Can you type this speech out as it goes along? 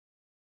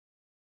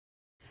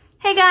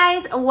Hey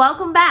guys,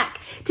 welcome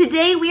back.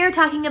 Today we are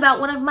talking about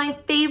one of my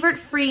favorite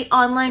free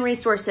online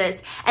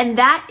resources, and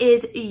that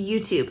is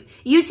YouTube.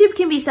 YouTube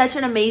can be such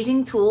an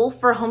amazing tool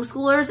for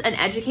homeschoolers and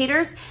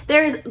educators.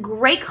 There's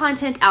great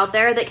content out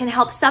there that can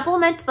help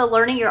supplement the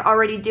learning you're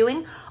already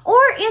doing or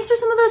answer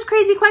some of those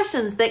crazy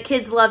questions that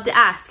kids love to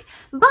ask.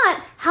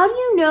 But how do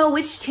you know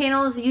which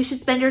channels you should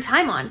spend your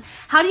time on?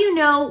 How do you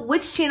know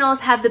which channels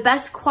have the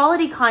best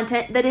quality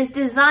content that is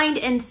designed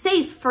and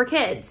safe for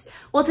kids?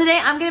 Well, today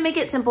I'm going to make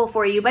it simple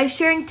for you by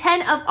sharing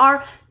 10 of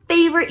our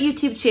favorite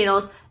YouTube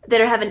channels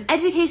that have an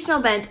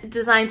educational bent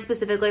designed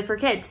specifically for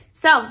kids.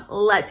 So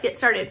let's get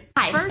started.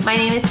 Hi, my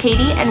name is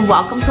Katie and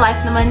welcome to Life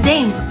in the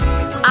Mundane.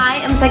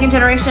 I am second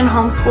generation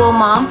homeschool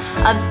mom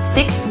of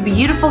 6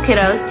 beautiful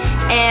kiddos,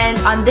 and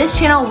on this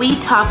channel we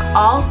talk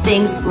all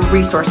things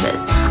resources.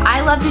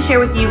 I love to share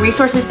with you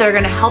resources that are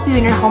going to help you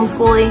in your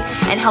homeschooling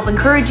and help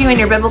encourage you in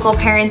your biblical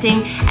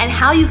parenting, and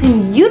how you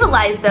can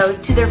utilize those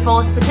to their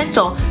fullest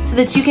potential so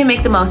that you can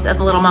make the most of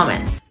the little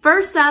moments.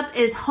 First up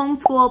is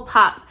Homeschool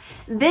Pop.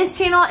 This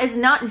channel is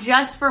not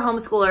just for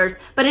homeschoolers,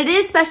 but it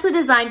is specially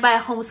designed by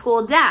a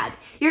homeschool dad.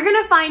 You're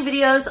gonna find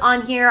videos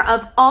on here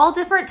of all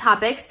different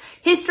topics: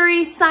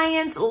 history,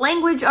 science,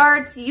 language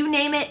arts, you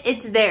name it,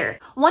 it's there.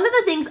 One of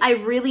the things I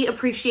really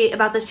appreciate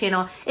about this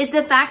channel is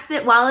the fact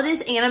that while it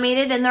is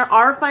animated and there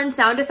are fun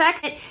sound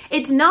effects,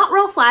 it's not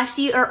real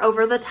flashy or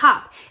over the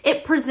top.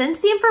 It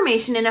presents the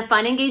information in a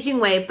fun, engaging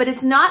way, but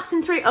it's not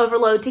sensory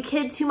overload to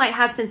kids who might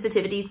have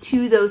sensitivity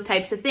to those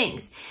types of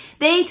things.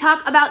 They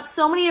talk about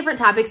so many different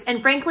topics,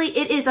 and frankly,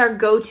 it is our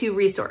go-to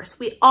resource.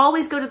 We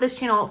always go to this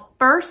channel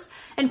first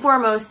and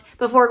foremost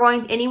before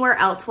going anywhere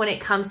else when it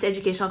comes to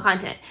educational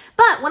content.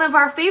 But one of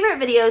our favorite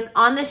videos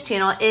on this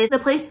channel is the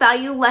place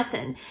value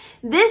lesson.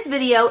 This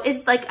video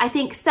is I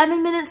think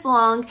 7 minutes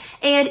long,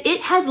 and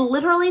it has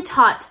literally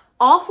taught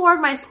all 4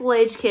 of my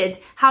school-age kids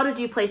how to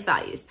do place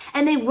values.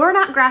 And they were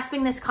not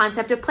grasping this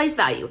concept of place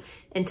value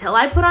until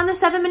I put on the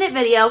 7-minute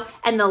video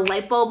and the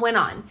light bulb went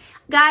on.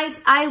 Guys,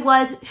 I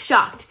was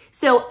shocked.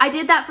 So I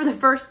did that for the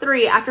first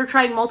 3 after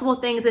trying multiple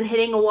things and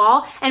hitting a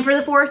wall. And for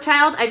the 4th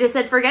child, I just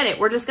said, forget it.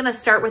 We're just gonna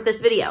start with this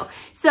video.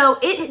 So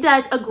it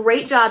does a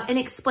great job in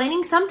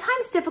explaining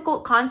sometimes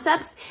difficult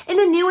concepts in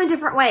a new and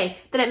different way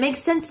that it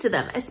makes sense to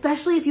them,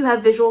 especially if you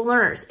have visual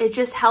learners. It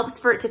just helps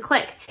for it to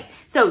click.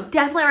 So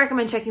definitely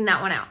recommend checking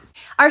that one out.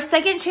 Our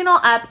second channel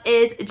up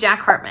is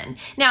Jack Hartman.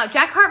 Now,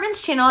 Jack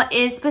Hartman's channel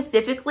is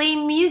specifically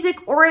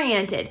music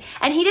oriented,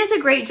 and he does a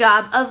great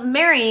job of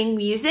marrying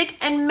music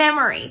and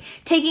memory,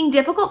 taking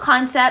difficult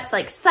concepts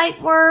like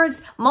sight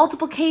words,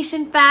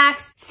 multiplication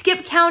facts,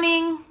 skip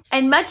counting,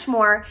 and much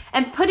more,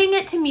 and putting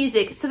it to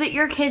music so that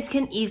your kids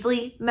can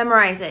easily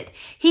memorize it.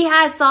 He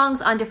has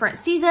songs on different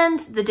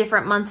seasons, the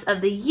different months of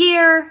the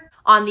year,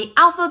 on the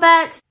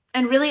alphabet,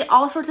 and really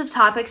all sorts of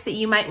topics that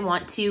you might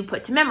want to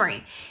put to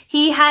memory.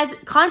 He has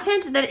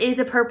content that is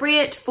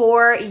appropriate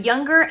for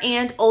younger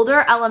and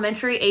older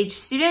elementary age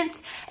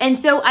students, and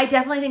so I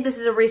definitely think this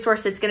is a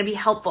resource that's going to be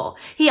helpful.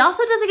 He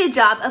also does a good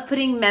job of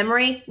putting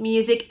memory,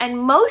 music, and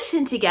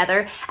motion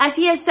together, as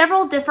he has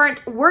several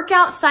different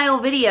workout style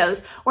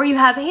videos where you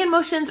have hand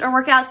motions or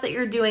workouts that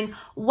you're doing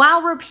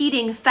while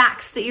repeating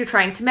facts that you're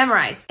trying to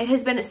memorize. It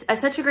has been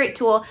such a great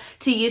tool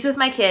to use with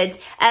my kids,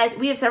 as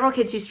we have several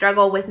kids who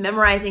struggle with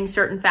memorizing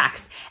certain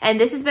facts, and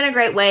this has been a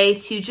great way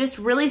to just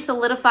really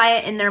solidify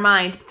it in their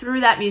mind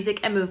through that music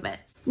and movement.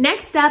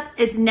 Next up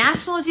is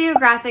National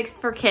Geographic's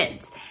for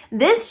Kids.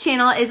 This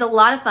channel is a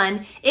lot of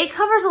fun. It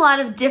covers a lot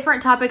of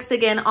different topics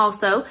again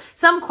also,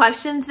 some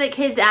questions that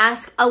kids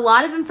ask, a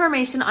lot of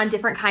information on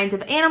different kinds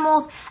of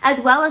animals,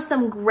 as well as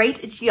some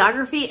great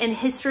geography and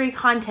history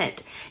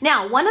content.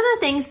 Now, one of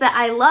the things that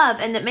I love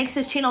and that makes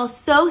this channel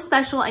so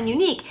special and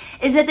unique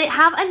is that they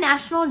have a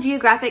National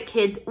Geographic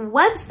Kids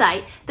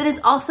website that is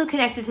also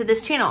connected to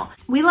this channel.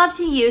 We love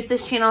to use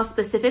this channel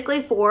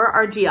specifically for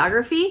our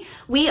geography.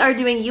 We are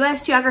doing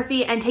US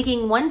geography and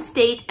taking one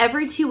state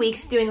every 2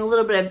 weeks, doing a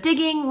little bit of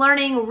digging,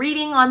 learning,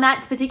 reading on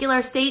that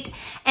particular state.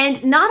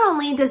 And not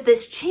only does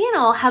this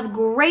channel have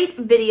great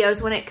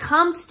videos when it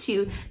comes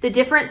to the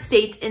different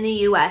states in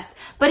the US,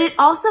 but it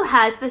also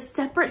has the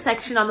separate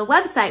section on the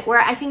website where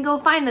I can go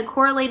find the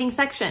correlating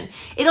section.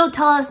 It'll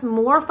tell us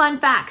more fun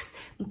facts,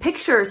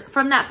 pictures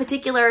from that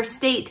particular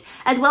state,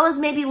 as well as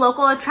maybe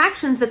local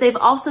attractions that they've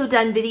also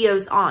done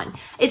videos on.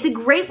 It's a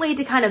great way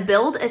to kind of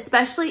build,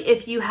 especially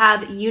if you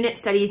have unit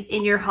studies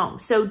in your home.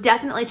 So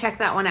definitely check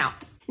that one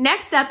out.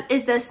 Next up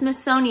is the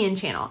Smithsonian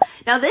channel.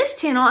 Now,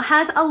 this channel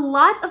has a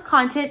lot of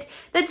content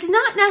that's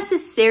not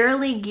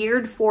necessarily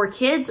geared for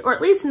kids, or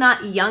at least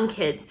not young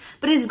kids,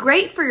 but is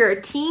great for your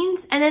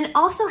teens, and then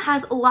also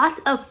has a lot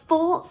of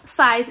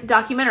full-size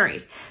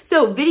documentaries.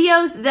 So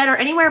videos that are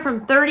anywhere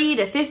from 30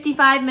 to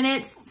 55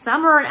 minutes,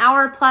 some are an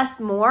hour plus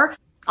more,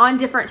 on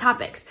different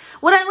topics.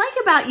 What I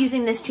like about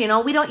using this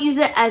channel, we don't use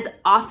it as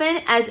often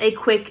as a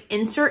quick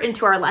insert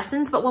into our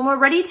lessons, but when we're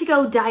ready to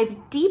go dive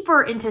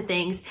deeper into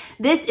things,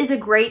 this is a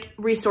great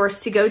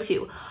resource to go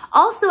to.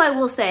 Also, I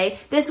will say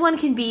this one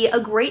can be a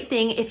great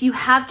thing if you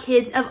have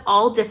kids of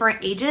all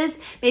different ages.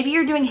 Maybe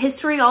you're doing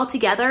history all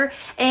together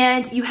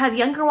and you have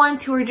younger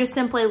ones who are just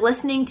simply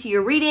listening to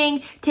your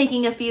reading,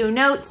 taking a few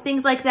notes,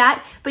 things like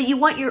that, but you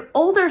want your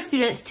older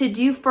students to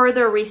do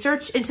further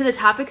research into the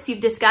topics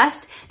you've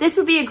discussed. This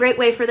would be a great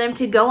way for them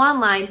to go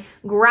online,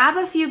 grab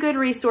a few good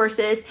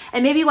resources,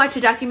 and maybe watch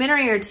a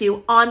documentary or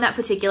two on that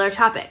particular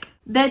topic.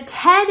 The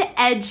TED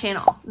Ed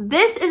channel.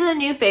 This is a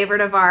new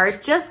favorite of ours.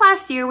 Just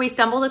last year, we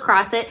stumbled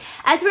across it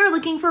as we were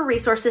looking for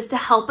resources to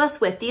help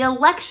us with the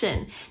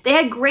election. They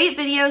had great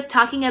videos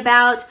talking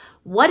about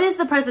what is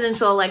the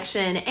presidential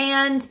election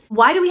and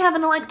why do we have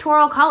an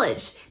electoral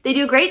college? They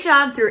do a great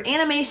job through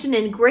animation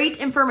and great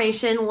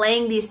information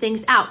laying these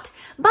things out.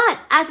 But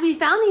as we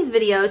found these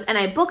videos and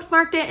I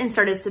bookmarked it and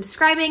started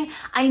subscribing,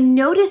 I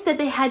noticed that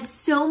they had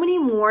so many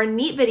more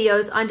neat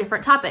videos on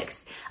different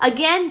topics.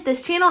 Again,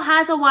 this channel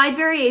has a wide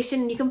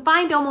variation and you can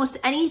find almost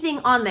anything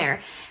on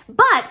there.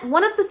 But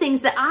one of the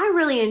things that I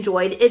really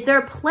enjoyed is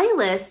their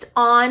playlist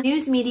on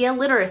news media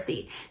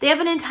literacy. They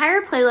have an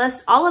entire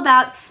playlist all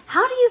about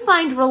how do you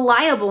find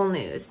reliable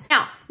news?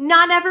 Now,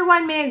 not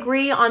everyone may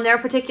agree on their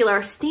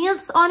particular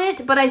stance on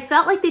it, but I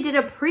felt like they did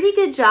a pretty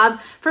good job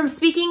from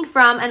speaking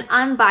from an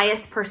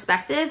unbiased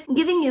perspective,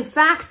 giving you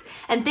facts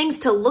and things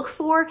to look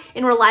for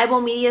in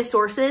reliable media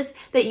sources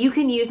that you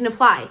can use and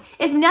apply.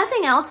 If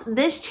nothing else,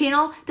 this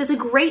channel does a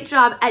great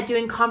job at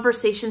doing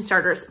conversation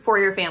starters for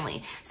your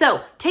family.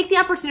 So take the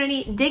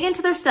opportunity, dig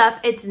into their stuff.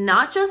 It's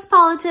not just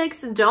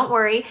politics, don't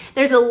worry.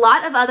 There's a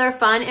lot of other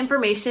fun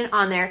information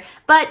on there,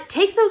 but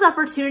take those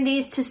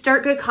opportunities to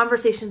start good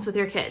conversations with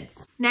your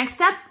kids.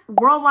 Next up,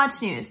 World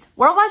Watch News.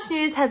 World Watch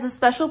News has a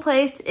special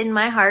place in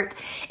my heart.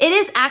 It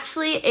is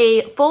actually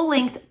a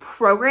full-length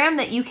program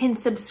that you can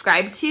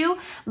subscribe to,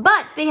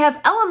 but they have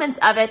elements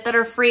of it that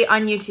are free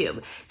on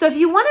YouTube. So if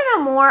you want to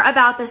know more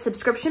about the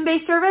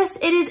subscription-based service,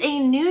 it is a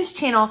news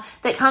channel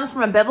that comes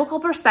from a biblical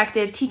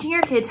perspective, teaching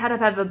your kids how to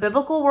have a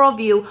biblical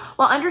worldview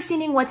while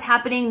understanding what's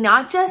happening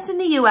not just in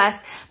the US,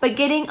 but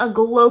getting a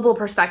global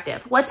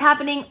perspective. What's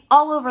happening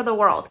all over the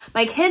world.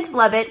 My kids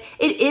love it.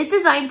 It is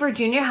designed for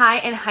junior high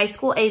and high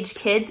school age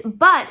kids,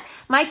 but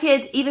my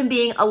kids, even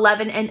being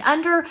 11 and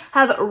under,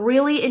 have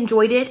really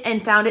enjoyed it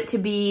and found it to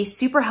be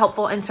super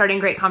helpful in starting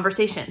great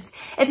conversations.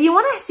 If you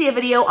want to see a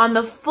video on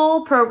the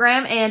full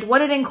program and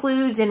what it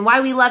includes and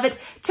why we love it,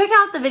 check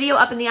out the video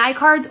up in the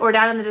iCards or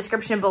down in the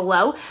description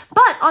below.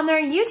 But on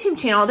their YouTube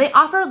channel, they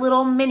offer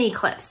little mini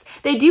clips.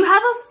 They do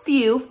have a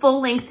few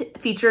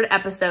full-length featured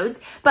episodes,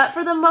 but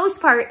for the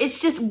most part,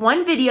 it's just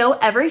one video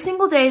every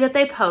single day that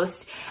they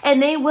post,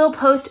 and they will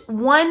post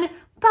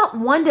about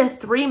 1 to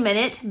 3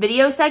 minute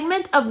video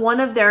segment of one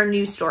of their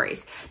news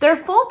stories. Their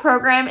full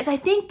program is, I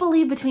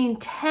believe between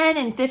 10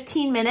 and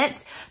 15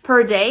 minutes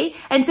per day.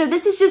 And so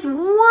this is just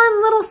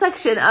one little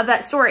section of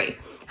that story.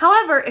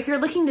 However, if you're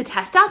looking to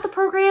test out the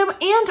program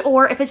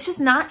or if it's just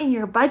not in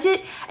your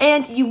budget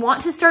and you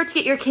want to start to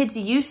get your kids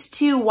used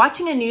to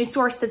watching a news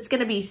source that's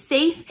going to be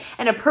safe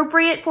and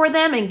appropriate for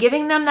them and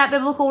giving them that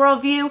biblical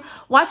worldview,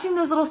 watching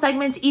those little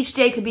segments each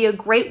day could be a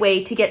great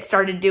way to get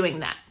started doing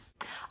that.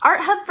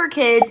 Art Hub for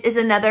Kids is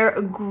another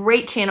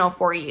great channel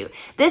for you.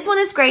 This one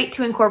is great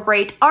to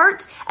incorporate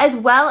art as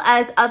well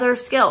as other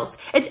skills.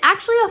 It's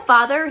actually a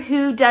father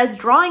who does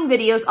drawing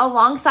videos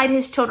alongside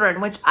his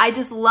children, which I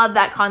just love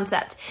that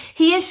concept.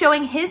 He is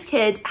showing his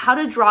kids how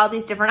to draw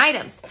these different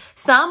items.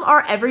 Some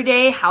are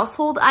everyday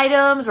household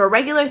items or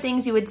regular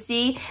things you would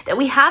see that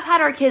we have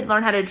had our kids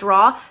learn how to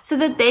draw so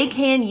that they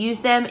can use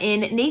them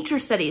in nature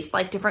studies,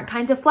 like different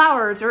kinds of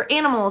flowers or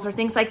animals or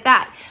things like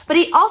that. But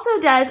he also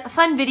does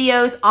fun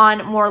videos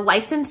on more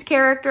licensed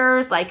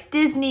characters like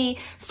Disney,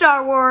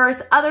 Star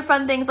Wars, other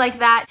fun things like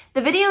that.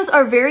 The videos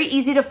are very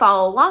easy to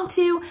follow along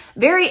to,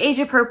 very age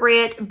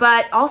appropriate,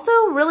 but also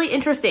really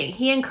interesting.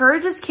 He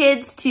encourages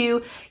kids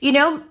to,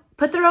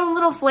 put their own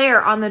little flair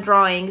on the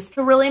drawings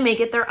to really make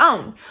it their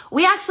own.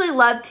 We actually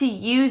love to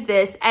use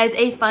this as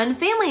a fun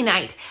family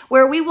night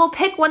where we will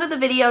pick one of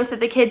the videos that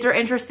the kids are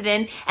interested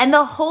in and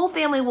the whole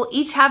family will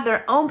each have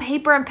their own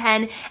paper and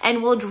pen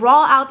and we'll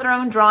draw out their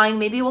own drawing.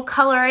 Maybe we'll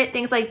color it,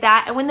 things like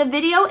that. And when the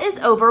video is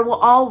over, we'll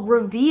all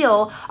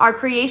reveal our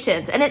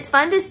creations. And it's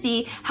fun to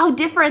see how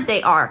different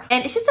they are.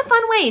 And it's just a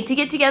fun way to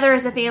get together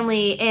as a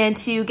family and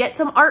to get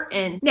some art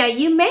in. Now,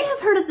 you may have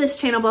heard of this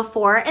channel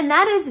before, and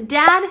that is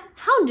Dad,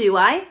 How Do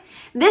I?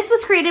 This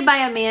was created by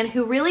a man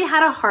who really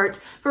had a heart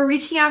for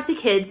reaching out to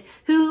kids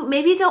who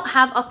maybe don't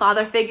have a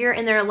father figure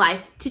in their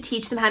life to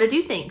teach them how to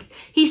do things.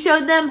 He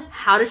showed them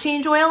how to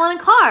change oil in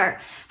a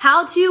car,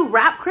 how to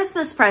wrap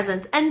Christmas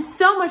presents, and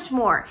so much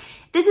more.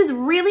 This is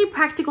really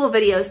practical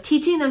videos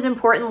teaching those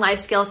important life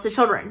skills to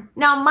children.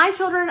 Now, my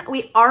children,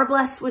 we are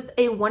blessed with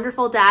a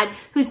wonderful dad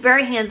who's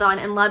very hands-on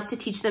and loves to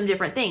teach them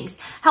different things.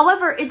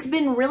 However, it's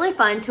been really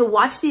fun to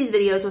watch these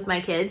videos with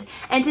my kids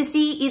and to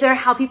see either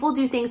how people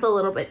do things a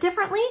little bit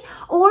differently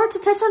or to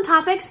touch on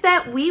topics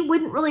that we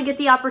wouldn't really get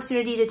the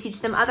opportunity to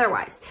teach them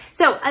otherwise.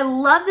 So I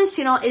love this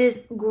channel. It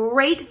is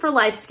great for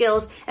life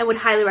skills and would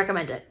highly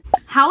recommend it.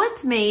 How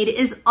It's Made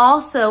is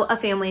also a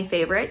family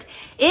favorite.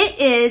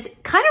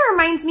 It kind of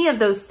reminds me of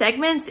those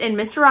segments in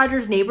Mr.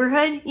 Rogers'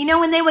 Neighborhood, you know,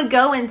 when they would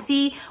go and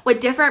see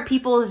what different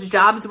people's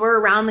jobs were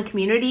around the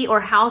community or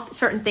how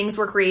certain things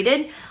were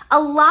created. A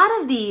lot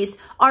of these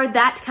are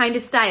that kind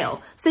of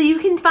style. So you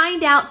can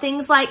find out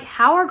things like,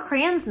 how are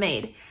crayons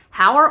made?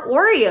 How are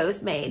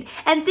Oreos made?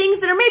 And things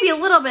that are maybe a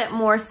little bit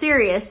more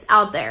serious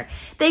out there.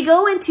 They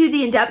go into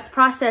the in-depth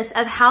process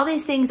of how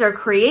these things are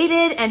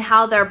created and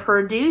how they're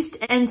produced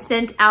and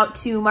sent out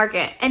to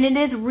market. And it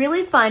is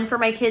really fun for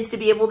my kids to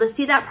be able to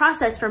see that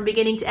process from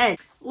beginning to end.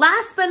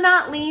 Last but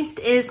not least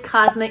is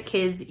Cosmic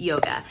Kids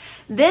Yoga.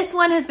 This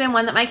one has been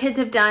one that my kids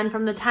have done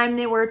from the time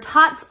they were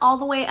tots all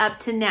the way up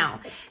to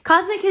now.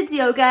 Cosmic Kids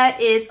Yoga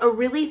is a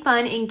really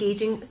fun,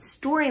 engaging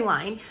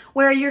storyline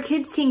where your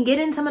kids can get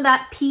in some of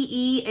that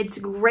PE. It's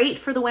great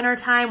for the winter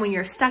time when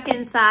you're stuck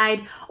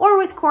inside or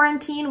with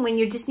quarantine when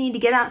you just need to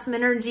get out some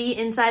energy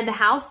inside the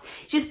house.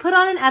 Just put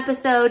on an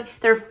episode.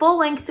 They're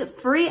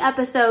full-length, free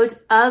episodes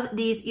of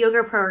these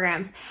yoga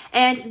programs.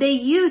 And they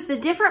use the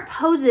different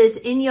poses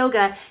in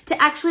yoga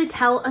to actually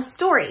tell a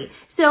story.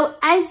 So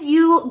as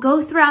you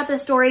go throughout the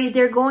story,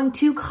 they're going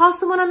to call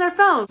someone on their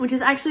phone, which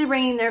is actually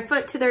bringing their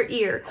foot to their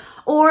ear,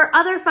 or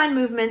other fun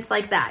movements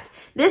like that.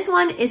 This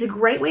one is a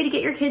great way to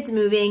get your kids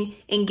moving,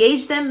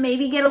 engage them,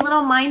 maybe get a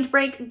little mind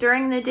break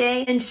during the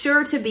day, and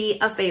sure to be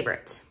a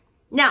favorite.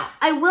 Now,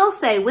 I will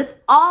say with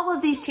all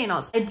of these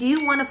channels, I do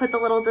want to put the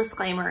little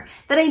disclaimer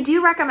that I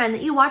do recommend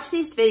that you watch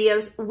these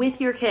videos with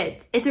your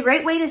kids. It's a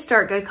great way to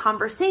start good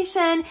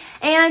conversation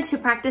and to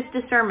practice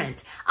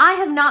discernment. I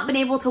have not been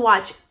able to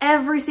watch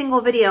every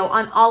single video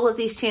on all of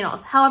these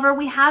channels. However,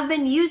 we have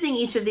been using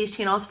each of these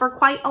channels for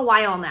quite a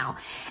while now,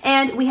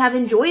 and we have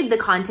enjoyed the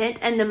content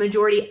and the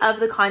majority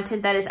of the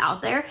content that is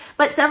out there.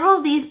 But several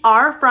of these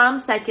are from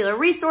secular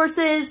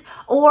resources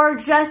or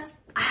just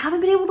I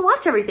haven't been able to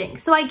watch everything,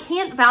 so I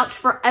can't vouch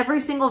for every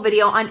single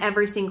video on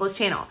every single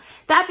channel.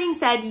 That being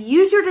said,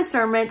 use your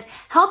discernment,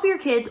 help your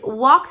kids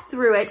walk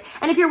through it,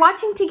 and if you're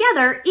watching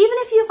together, even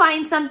if you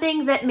find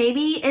something that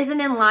maybe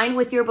isn't in line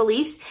with your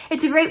beliefs,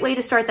 it's a great way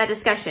to start that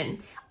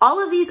discussion. All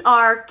of these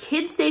are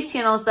kid-safe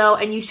channels though,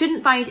 and you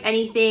shouldn't find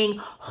anything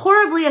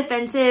horribly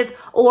offensive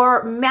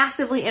or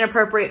massively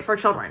inappropriate for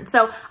children.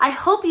 So I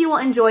hope you will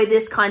enjoy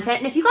this content.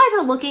 And if you guys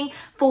are looking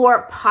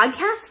for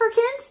podcasts for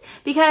kids,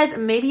 because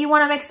maybe you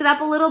want to mix it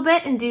up a little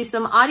bit and do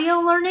some audio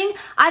learning,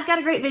 I've got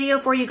a great video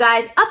for you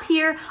guys up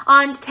here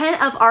on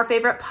 10 of our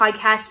favorite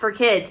podcasts for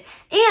kids.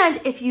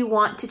 And if you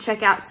want to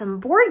check out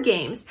some board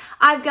games,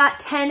 I've got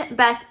 10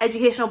 best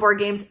educational board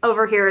games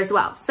over here as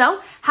well.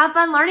 So have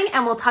fun learning,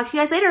 and we'll talk to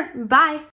you guys later. Bye.